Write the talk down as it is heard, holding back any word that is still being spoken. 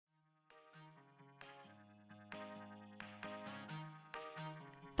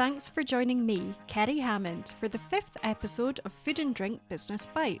thanks for joining me, Kerry Hammond, for the 5th episode of Food and Drink Business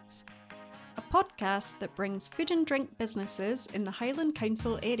Bites, a podcast that brings food and drink businesses in the Highland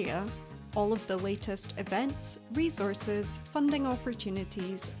Council area all of the latest events, resources, funding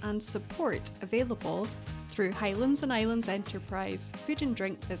opportunities and support available through Highlands and Islands Enterprise Food and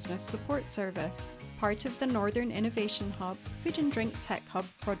Drink Business Support Service, part of the Northern Innovation Hub Food and Drink Tech Hub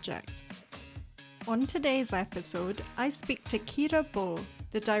project. On today's episode, I speak to Kira Bow,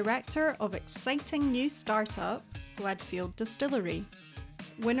 the director of exciting new startup, Gledfield Distillery,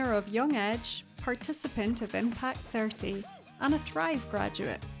 winner of Young Edge, participant of Impact 30, and a Thrive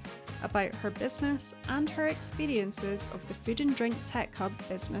graduate, about her business and her experiences of the Food and Drink Tech Hub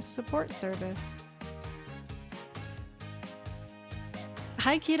Business Support Service.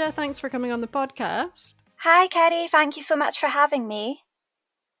 Hi Kira, thanks for coming on the podcast. Hi Kerry, thank you so much for having me.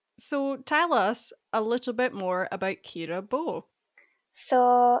 So tell us a little bit more about Kira Bow.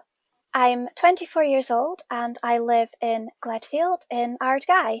 So I'm 24 years old and I live in Gledfield in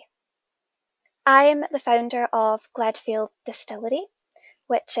Ardguy. I'm the founder of Gledfield Distillery,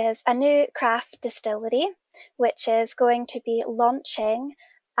 which is a new craft distillery which is going to be launching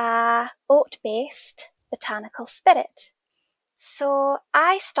a oat-based botanical spirit. So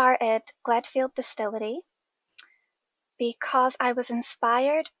I started Gledfield Distillery because I was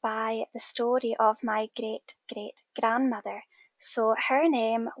inspired by the story of my great-great-grandmother. So her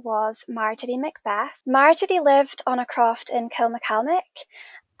name was Marjorie Macbeth. Marjorie lived on a croft in Kilmacalmick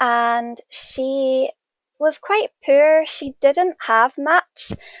and she was quite poor. She didn't have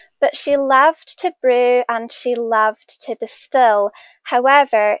much, but she loved to brew and she loved to distill.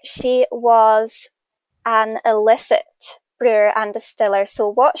 However, she was an illicit brewer and distiller,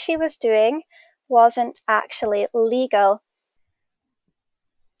 so what she was doing wasn't actually legal.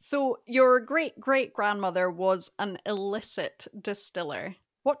 So your great-great-grandmother was an illicit distiller.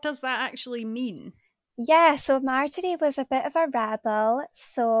 What does that actually mean? Yeah, so Marjorie was a bit of a rebel,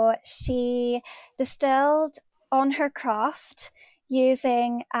 so she distilled on her croft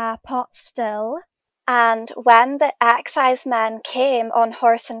using a pot still. And when the excise men came on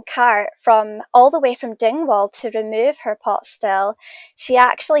horse and cart from all the way from Dingwall to remove her pot still, she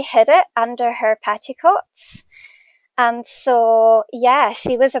actually hid it under her petticoats. And so, yeah,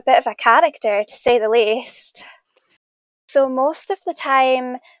 she was a bit of a character, to say the least. So most of the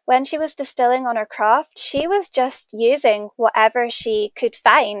time when she was distilling on her craft, she was just using whatever she could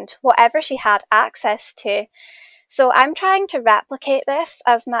find, whatever she had access to. So I'm trying to replicate this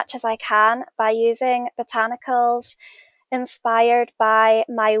as much as I can by using botanicals inspired by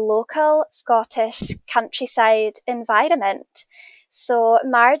my local Scottish countryside environment. So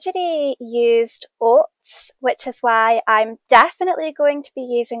Marjorie used oats, which is why I'm definitely going to be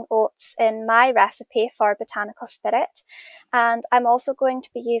using oats in my recipe for botanical spirit. And I'm also going to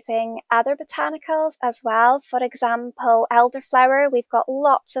be using other botanicals as well. For example, elderflower. We've got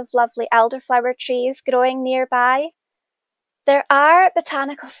lots of lovely elderflower trees growing nearby. There are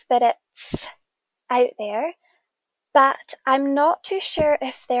botanical spirits out there, but I'm not too sure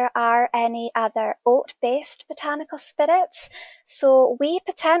if there are any other oat-based botanical spirits, so we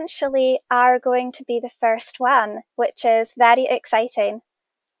potentially are going to be the first one, which is very exciting.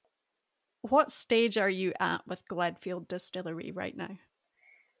 What stage are you at with Gledfield Distillery right now?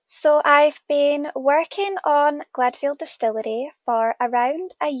 So I've been working on Gledfield Distillery for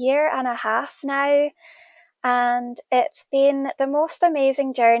around a year and a half now. And it's been the most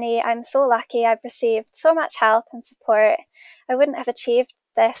amazing journey. I'm so lucky. I've received so much help and support. I wouldn't have achieved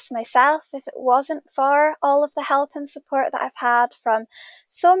this myself if it wasn't for all of the help and support that I've had from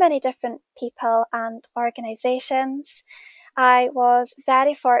so many different people and organisations. I was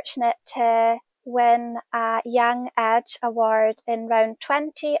very fortunate to win a Young Edge award in round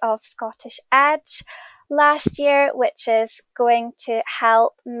 20 of Scottish Edge last year, which is going to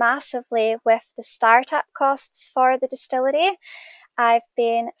help massively with the startup costs for the distillery. I've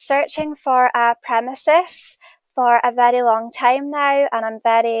been searching for a premises for a very long time now, and I'm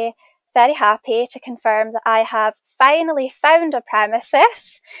very, very happy to confirm that I have finally found a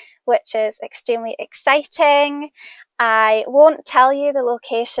premises, which is extremely exciting. I won't tell you the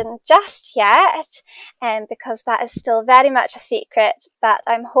location just yet, because that is still very much a secret, but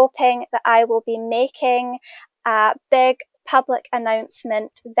I'm hoping that I will be making a big public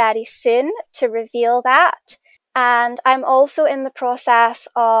announcement very soon to reveal that. And I'm also in the process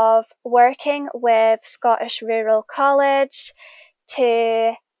of working with Scottish Rural College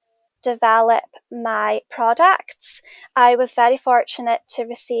to develop my products. I was very fortunate to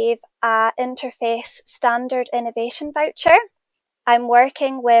receive an Interface Standard Innovation Voucher. I'm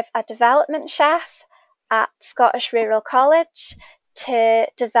working with a development chef at Scottish Rural College to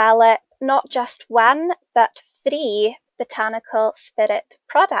develop not just one, but 3 botanical spirit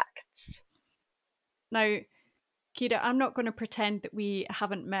products. Now, Kira, I'm not going to pretend that we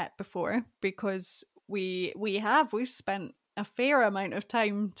haven't met before, because we've spent a fair amount of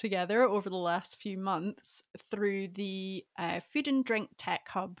time together over the last few months through the Food and Drink Tech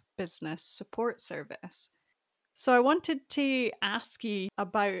Hub Business Support Service. So I wanted to ask you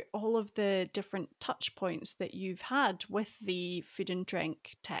about all of the different touch points that you've had with the Food and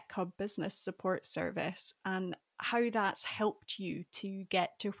Drink Tech Hub Business Support Service and how that's helped you to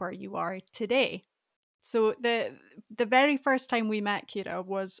get to where you are today. So the very first time we met, Kira,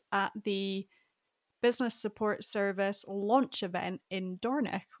 was at the Business Support Service launch event in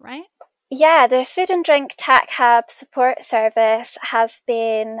Dornoch, right? Yeah, the Food and Drink Tech Hub support service has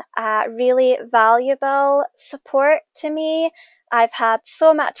been a really valuable support to me. I've had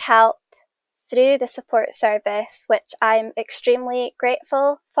so much help through the support service, which I'm extremely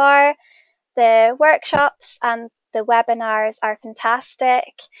grateful for. The workshops and the webinars are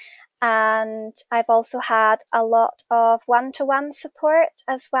fantastic. And I've also had a lot of one-to-one support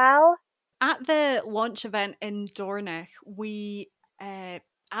as well. At the launch event in Dornoch, we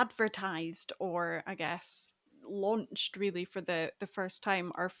advertised, or I guess launched really for the first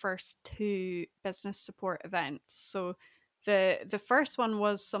time, our first 2 business support events. So the first one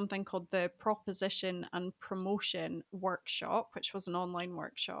was something called the Proposition and Promotion Workshop, which was an online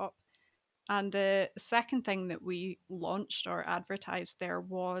workshop. And the second thing that we launched or advertised there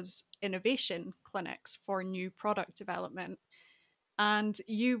was innovation clinics for new product development. And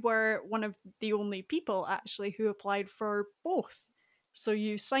you were one of the only people actually who applied for both. So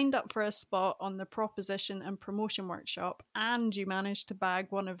you signed up for a spot on the Proposition and Promotion Workshop, and you managed to bag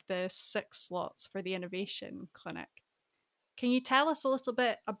one of the 6 slots for the Innovation Clinic. Can you tell us a little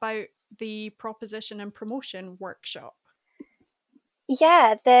bit about the Proposition and Promotion Workshop?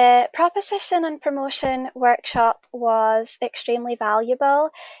 Yeah, the proposition and promotion workshop was extremely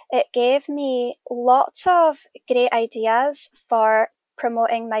valuable. It gave me lots of great ideas for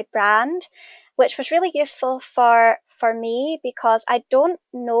promoting my brand, which was really useful for me because I don't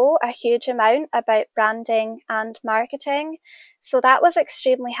know a huge amount about branding and marketing. So that was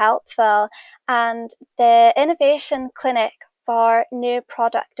extremely helpful. And the innovation clinic for new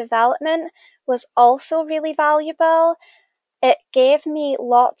product development was also really valuable. It gave me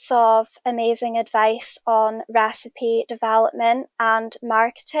lots of amazing advice on recipe development and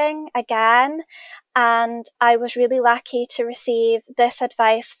marketing again. And I was really lucky to receive this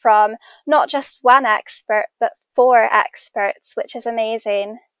advice from not just one expert, but 4 experts, which is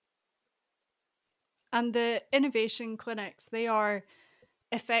amazing. And the innovation clinics, they are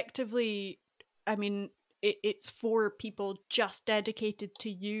effectively, I mean, it's for people just dedicated to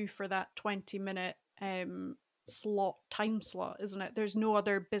you for that 20-minute time slot, isn't it? There's no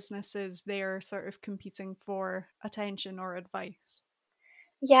other businesses there sort of competing for attention or advice.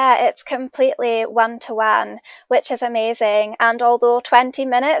 Yeah, it's completely one-to-one, which is amazing. And although 20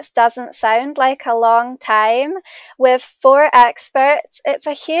 minutes doesn't sound like a long time, with 4 experts, it's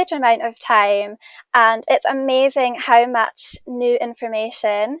a huge amount of time. And it's amazing how much new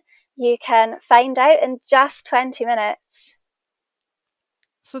information you can find out in just 20 minutes.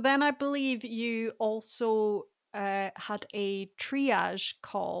 So then I believe you also had a triage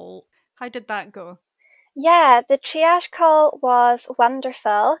call. How did that go? Yeah, the triage call was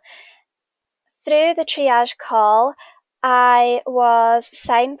wonderful. Through the triage call, I was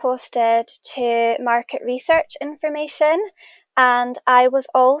signposted to market research information, and I was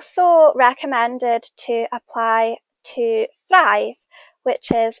also recommended to apply to Thrive, which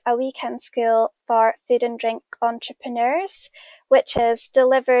is a weekend school for food and drink entrepreneurs, which is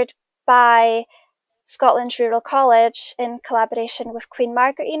delivered by Scotland's Rural College in collaboration with Queen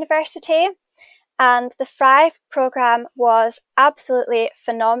Margaret University. And the Thrive programme was absolutely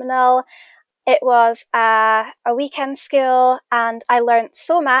phenomenal. It was a weekend school and I learned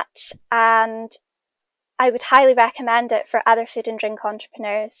so much, and I would highly recommend it for other food and drink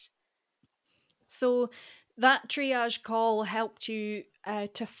entrepreneurs. So that triage call helped you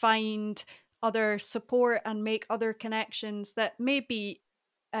to find other support and make other connections that may be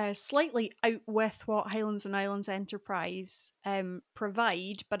slightly out with what Highlands and Islands Enterprise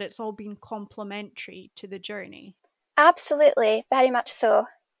provide, but it's all been complementary to the journey. Absolutely, very much so.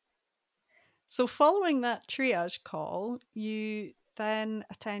 So, following that triage call, you then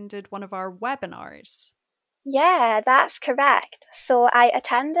attended one of our webinars. Yeah, that's correct. So I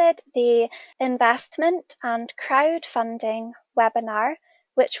attended the investment and crowdfunding webinar,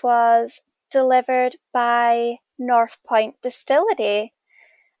 which was delivered by Northpoint Distillery.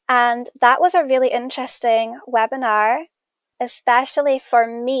 And that was a really interesting webinar. especially for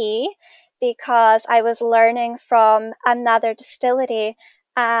me, because I was learning from another distillery,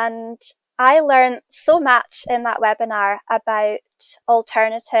 and I learned so much in that webinar about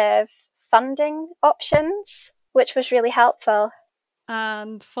alternative funding options, which was really helpful.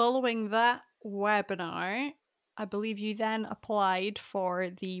 And following that webinar, I believe you then applied for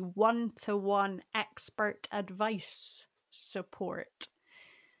the one-to-one expert advice support.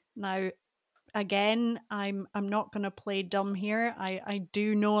 Now, again, I'm not going to play dumb here. I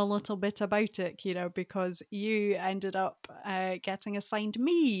do know a little bit about it, Kira, because you ended up getting assigned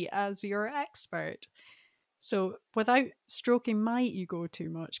me as your expert. So, without stroking my ego too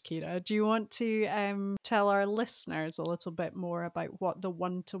much, Kira, do you want to tell our listeners a little bit more about what the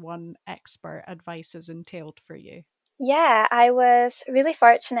one-to-one expert advice has entailed for you? Yeah, I was really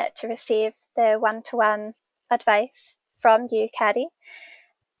fortunate to receive the one-to-one advice from you, Carrie.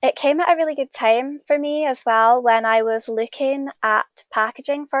 It came at a really good time for me as well when I was looking at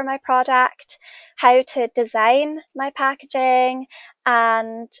packaging for my product, how to design my packaging,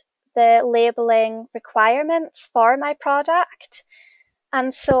 and the labeling requirements for my product.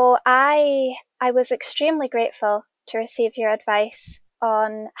 And so I was extremely grateful to receive your advice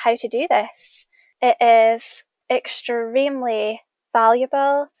on how to do this. It is extremely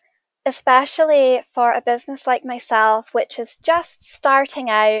valuable, especially for a business like myself, which is just starting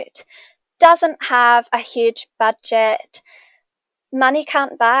out, doesn't have a huge budget. Money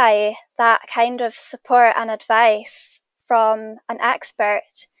can't buy that kind of support and advice from an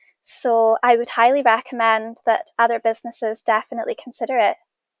expert. So I would highly recommend that other businesses definitely consider it.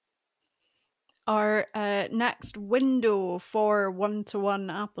 Our next window for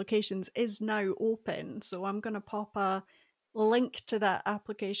one-to-one applications is now open. So I'm going to pop a link to that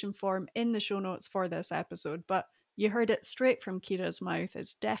application form in the show notes for this episode. But you heard it straight from Kira's mouth.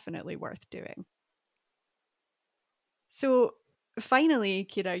 It's definitely worth doing. So finally,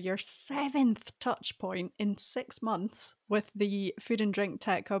 Kira, your 7th touch point in 6 months with the Food and Drink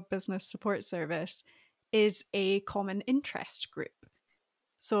Tech Hub Business Support Service is a common interest group.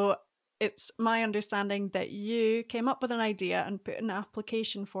 So it's my understanding that you came up with an idea and put an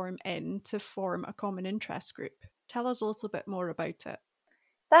application form in to form a common interest group. Tell us a little bit more about it.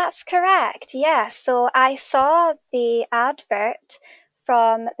 That's correct, yes. So I saw the advert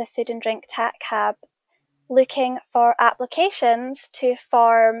from the Food and Drink Tech Hub looking for applications to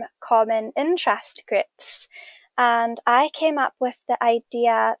form common interest groups. And I came up with the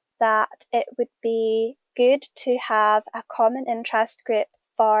idea that it would be good to have a common interest group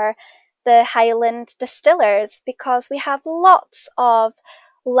for the Highland distillers because we have lots of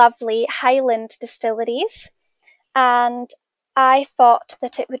lovely Highland distilleries. And I thought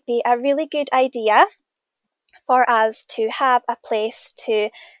that it would be a really good idea for us to have a place to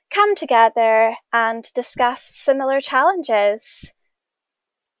come together and discuss similar challenges.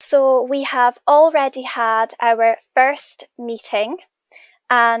 So we have already had our first meeting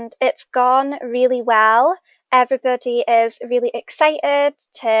and it's gone really well. Everybody is really excited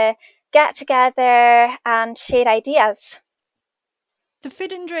to get together and share ideas. The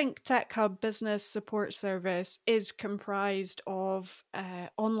Food and Drink Tech Hub Business Support Service is comprised of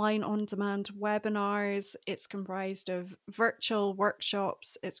online on demand webinars, it's comprised of virtual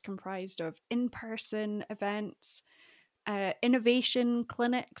workshops, it's comprised of in person events, innovation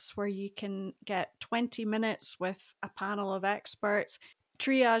clinics where you can get 20 minutes with a panel of experts,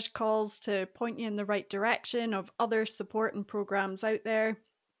 triage calls to point you in the right direction of other support and programs out there.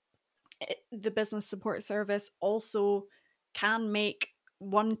 The business support service also can make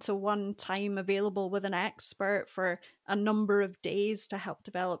one-to-one time available with an expert for a number of days to help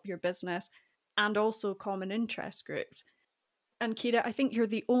develop your business, and also common interest groups. And Kira, I think you're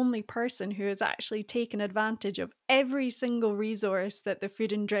the only person who has actually taken advantage of every single resource that the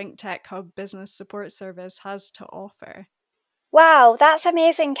Food and Drink Tech Hub Business Support Service has to offer. Wow, that's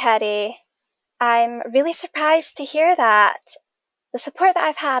amazing, Kerry. I'm really surprised to hear that. The support that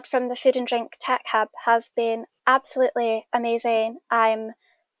I've had from the Food and Drink Tech Hub has been absolutely amazing. I'm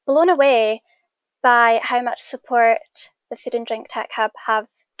blown away by how much support the Food and Drink Tech Hub have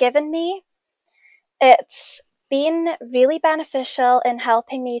given me. It's been really beneficial in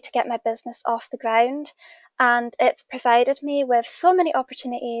helping me to get my business off the ground, and it's provided me with so many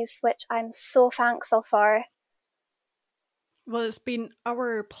opportunities, which I'm so thankful for. Well, it's been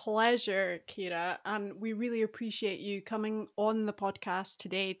our pleasure, Kira, and we really appreciate you coming on the podcast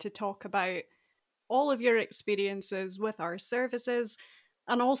today to talk about all of your experiences with our services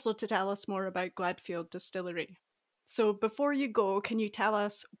and also to tell us more about Gledfield Distillery. So before you go, can you tell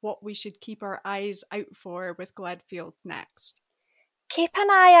us what we should keep our eyes out for with Gledfield next? Keep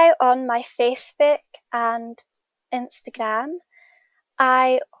an eye out on my Facebook and Instagram.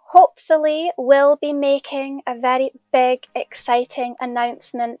 I hopefully will be making a very big, exciting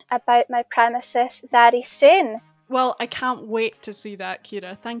announcement about my premises very soon. Well, I can't wait to see that,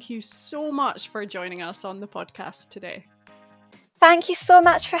 Kira. Thank you so much for joining us on the podcast today. Thank you so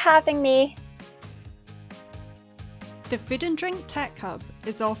much for having me. The Food and Drink Tech Hub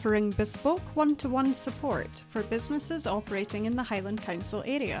is offering bespoke one-to-one support for businesses operating in the Highland Council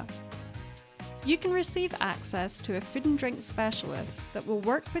area. You can receive access to a food and drink specialist that will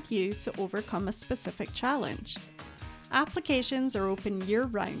work with you to overcome a specific challenge. Applications are open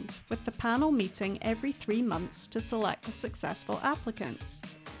year-round, with the panel meeting every 3 months to select the successful applicants.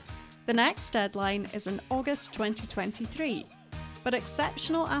 The next deadline is in August 2023, but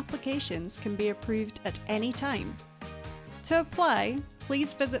exceptional applications can be approved at any time. To apply,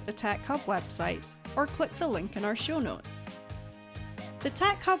 please visit the Tech Hub website or click the link in our show notes. The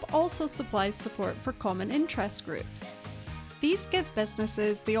Tech Hub also supplies support for common interest groups. These give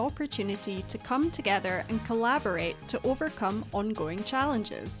businesses the opportunity to come together and collaborate to overcome ongoing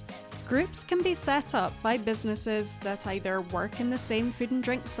challenges. Groups can be set up by businesses that either work in the same food and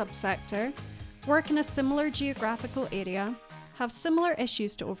drink subsector, work in a similar geographical area, have similar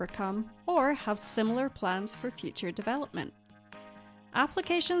issues to overcome, or have similar plans for future development.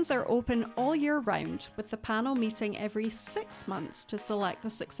 Applications are open all year round, with the panel meeting every 6 months to select the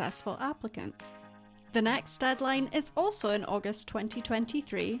successful applicants. The next deadline is also in August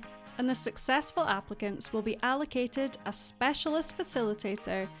 2023, and the successful applicants will be allocated a specialist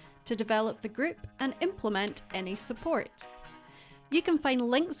facilitator to develop the group and implement any support. You can find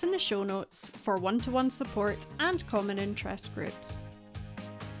links in the show notes for one-to-one support and common interest groups.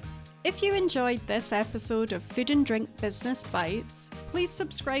 If you enjoyed this episode of Food and Drink Business Bites, please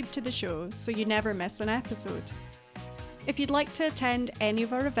subscribe to the show so you never miss an episode. If you'd like to attend any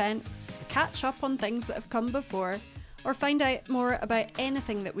of our events, catch up on things that have come before, or find out more about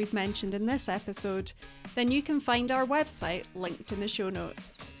anything that we've mentioned in this episode, then you can find our website linked in the show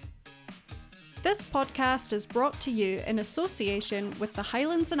notes. This podcast is brought to you in association with the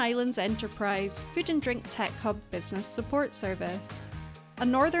Highlands and Islands Enterprise Food and Drink Tech Hub Business Support Service, a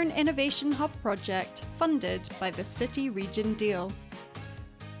Northern Innovation Hub project funded by the City Region Deal.